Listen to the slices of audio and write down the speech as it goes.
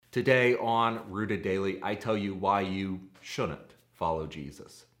Today on Rooted Daily, I tell you why you shouldn't follow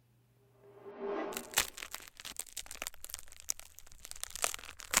Jesus.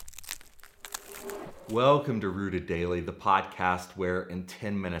 Welcome to Rooted Daily, the podcast where in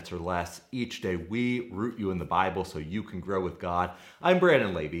 10 minutes or less each day we root you in the Bible so you can grow with God. I'm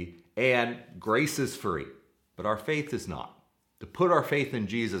Brandon Levy, and grace is free, but our faith is not. To put our faith in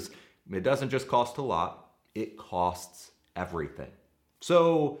Jesus, it doesn't just cost a lot, it costs everything.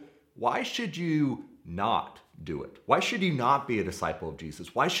 So why should you not do it? Why should you not be a disciple of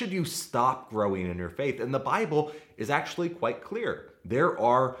Jesus? Why should you stop growing in your faith? And the Bible is actually quite clear. There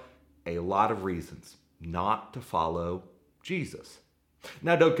are a lot of reasons not to follow Jesus.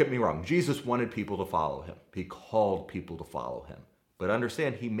 Now, don't get me wrong. Jesus wanted people to follow him. He called people to follow him. But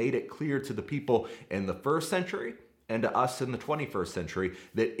understand, he made it clear to the people in the first century and to us in the 21st century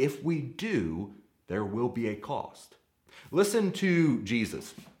that if we do, there will be a cost. Listen to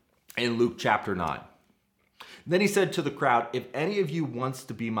Jesus in Luke chapter 9. Then he said to the crowd, "If any of you wants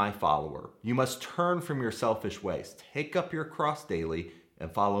to be my follower, you must turn from your selfish ways. Take up your cross daily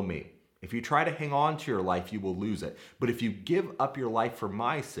and follow me. If you try to hang on to your life, you will lose it. But if you give up your life for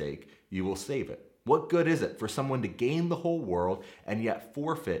my sake, you will save it. What good is it for someone to gain the whole world and yet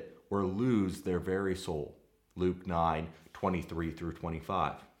forfeit or lose their very soul?" Luke 9:23 through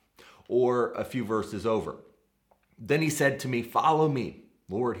 25. Or a few verses over. Then he said to me, "Follow me."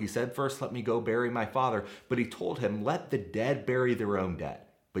 "Lord," he said, "first let me go bury my father." But he told him, "Let the dead bury their own dead.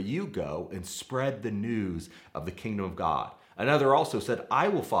 But you go and spread the news of the kingdom of God." Another also said, "I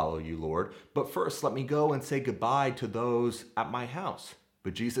will follow you, Lord, but first let me go and say goodbye to those at my house."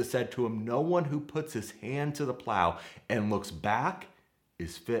 But Jesus said to him, "No one who puts his hand to the plow and looks back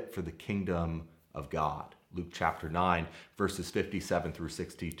is fit for the kingdom of God." Luke chapter 9, verses 57 through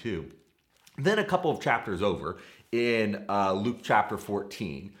 62. Then a couple of chapters over in Luke chapter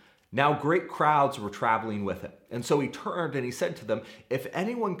 14, now great crowds were traveling with him. And so he turned and he said to them, "If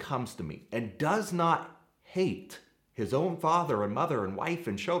anyone comes to me and does not hate his own father and mother and wife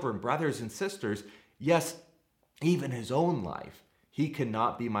and children, brothers and sisters, yes, even his own life, he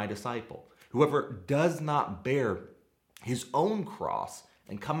cannot be my disciple. Whoever does not bear his own cross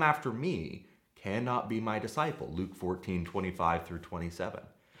and come after me cannot be my disciple." Luke 14:25 through 27.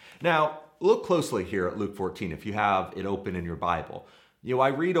 Now, look closely here at Luke 14 if you have it open in your Bible. I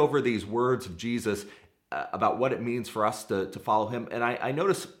read over these words of Jesus about what it means for us to follow him. And I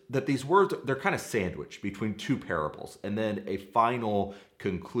notice that these words, they're kind of sandwiched between two parables and then a final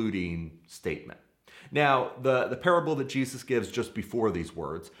concluding statement. Now, the parable that Jesus gives just before these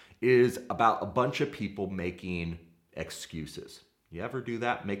words is about a bunch of people making excuses. You ever do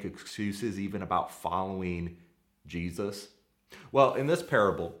that? Make excuses even about following Jesus? Well, in this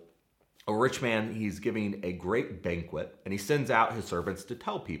parable, a rich man, he's giving a great banquet, and he sends out his servants to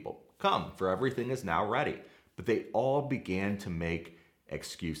tell people, "Come, for everything is now ready." But they all began to make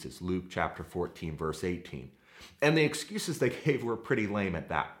excuses. Luke chapter 14, verse 18. And the excuses they gave were pretty lame at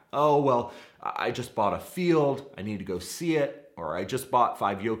that. "Oh, well, I just bought a field. I need to go see it." Or, "I just bought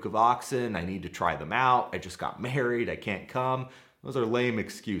 5 yoke of oxen. I need to try them out. I just got married. I can't come." Those are lame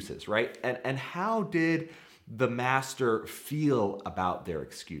excuses, right? And how did the master feel about their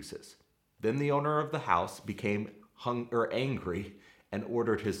excuses? Then the owner of the house became angry and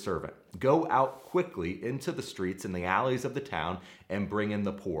ordered his servant, "Go out quickly into the streets and the alleys of the town and bring in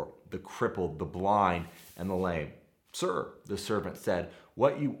the poor, the crippled, the blind, and the lame." "Sir," the servant said,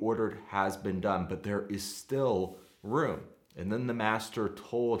 "what you ordered has been done, but there is still room." And then the master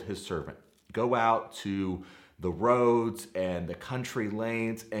told his servant, "Go out to the roads and the country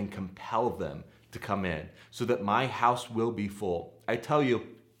lanes and compel them to come in, so that my house will be full. I tell you,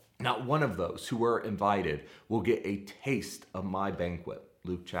 not one of those who were invited will get a taste of my banquet."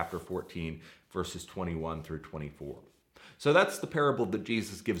 Luke chapter 14, verses 21 through 24. So that's the parable that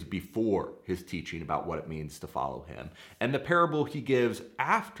Jesus gives before his teaching about what it means to follow him. And the parable he gives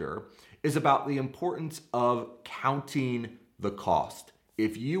after is about the importance of counting the cost.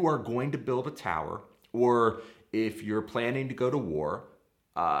 If you are going to build a tower, or if you're planning to go to war,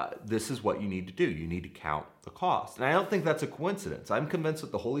 this is what you need to do. You need to count the cost. And I don't think that's a coincidence. I'm convinced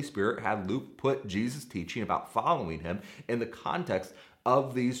that the Holy Spirit had Luke put Jesus' teaching about following him in the context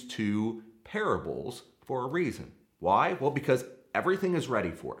of these two parables for a reason. Why? Well, because everything is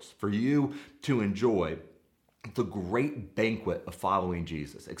ready for us, for you to enjoy the great banquet of following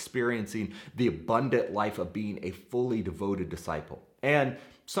Jesus, experiencing the abundant life of being a fully devoted disciple. And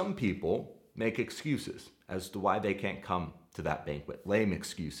some people make excuses as to why they can't come to that banquet, lame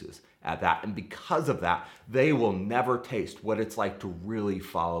excuses at that. And because of that, they will never taste what it's like to really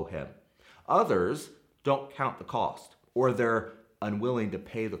follow him. Others don't count the cost, or they're unwilling to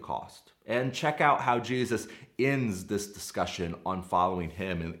pay the cost. And check out how Jesus ends this discussion on following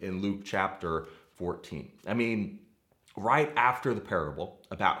him in Luke chapter 14. I mean, right after the parable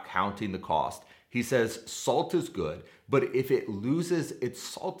about counting the cost, he says, salt is good, but if it loses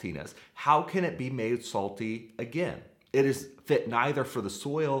its saltiness, how can it be made salty again? It is fit neither for the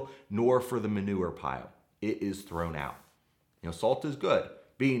soil nor for the manure pile. It is thrown out. Salt is good.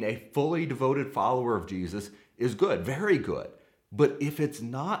 Being a fully devoted follower of Jesus is good, very good. But if it's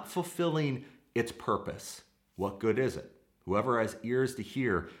not fulfilling its purpose, what good is it? Whoever has ears to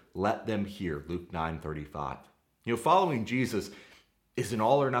hear, let them hear. Luke 9:35. Following Jesus is an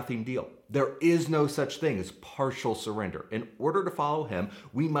all or nothing deal. There is no such thing as partial surrender. In order to follow him,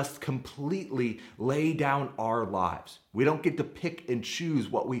 we must completely lay down our lives. We don't get to pick and choose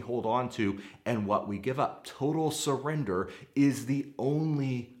what we hold on to and what we give up. Total surrender is the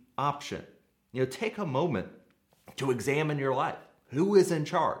only option. Take a moment to examine your life. Who is in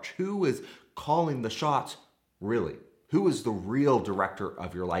charge? Who is calling the shots, really? Who is the real director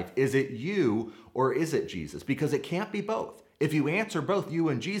of your life? Is it you or is it Jesus? Because it can't be both. If you answer both you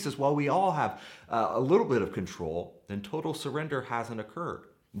and Jesus, while we all have a little bit of control, then total surrender hasn't occurred.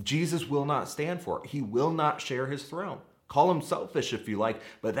 Jesus will not stand for it. He will not share his throne. Call him selfish if you like,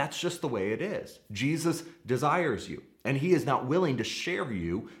 but that's just the way it is. Jesus desires you, and he is not willing to share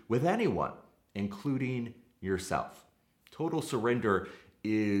you with anyone, including yourself. Total surrender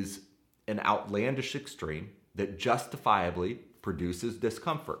is an outlandish extreme that justifiably produces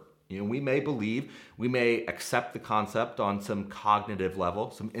discomfort. We may believe, we may accept the concept on some cognitive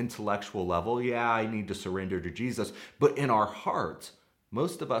level, some intellectual level. Yeah, I need to surrender to Jesus. But in our hearts,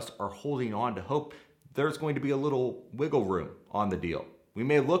 most of us are holding on to hope there's going to be a little wiggle room on the deal. We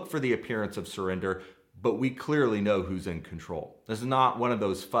may look for the appearance of surrender, but we clearly know who's in control. This is not one of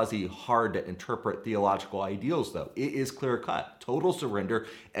those fuzzy, hard to interpret theological ideals, though. It is clear cut, total surrender,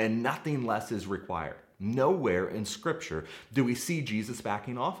 and nothing less is required. Nowhere in Scripture do we see Jesus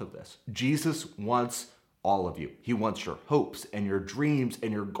backing off of this. Jesus wants all of you. He wants your hopes and your dreams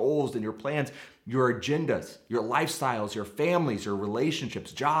and your goals and your plans, your agendas, your lifestyles, your families, your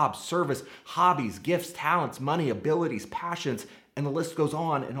relationships, jobs, service, hobbies, gifts, talents, money, abilities, passions, and the list goes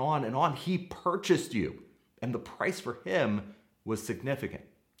on and on and on. He purchased you, and the price for him was significant.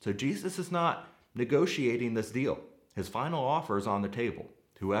 So Jesus is not negotiating this deal. His final offer is on the table.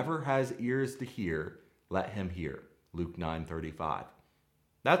 Whoever has ears to hear, let him hear. Luke 9:35.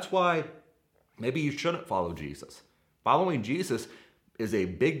 That's why maybe you shouldn't follow Jesus. Following Jesus is a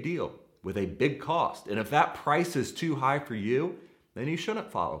big deal with a big cost. And if that price is too high for you, then you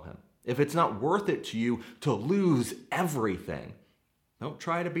shouldn't follow him. If it's not worth it to you to lose everything, don't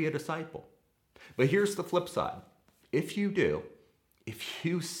try to be a disciple. But here's the flip side. If you do, if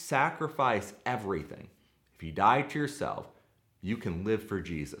you sacrifice everything, if you die to yourself, you can live for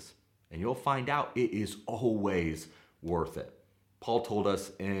Jesus. And you'll find out it is always worth it. Paul told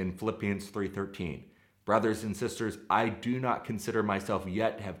us in Philippians 3:13, brothers and sisters, I do not consider myself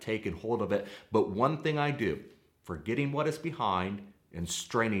yet to have taken hold of it, but one thing I do, forgetting what is behind and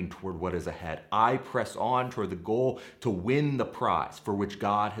straining toward what is ahead, I press on toward the goal to win the prize for which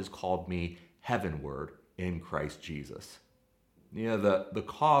God has called me heavenward in Christ Jesus. The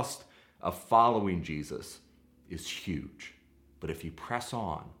cost of following Jesus is huge, but if you press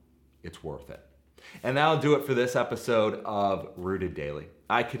on, it's worth it. And that'll do it for this episode of Rooted Daily.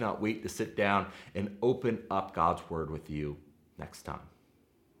 I cannot wait to sit down and open up God's Word with you next time.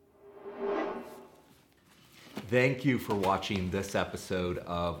 Thank you for watching this episode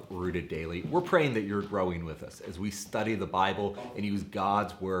of Rooted Daily. We're praying that you're growing with us as we study the Bible and use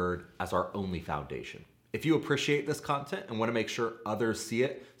God's Word as our only foundation. If you appreciate this content and want to make sure others see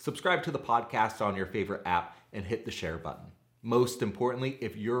it, subscribe to the podcast on your favorite app and hit the share button. Most importantly,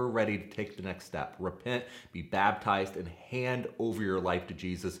 if you're ready to take the next step, repent, be baptized, and hand over your life to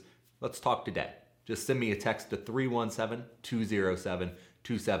Jesus, let's talk today. Just send me a text to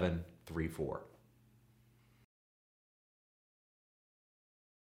 317-207-2734.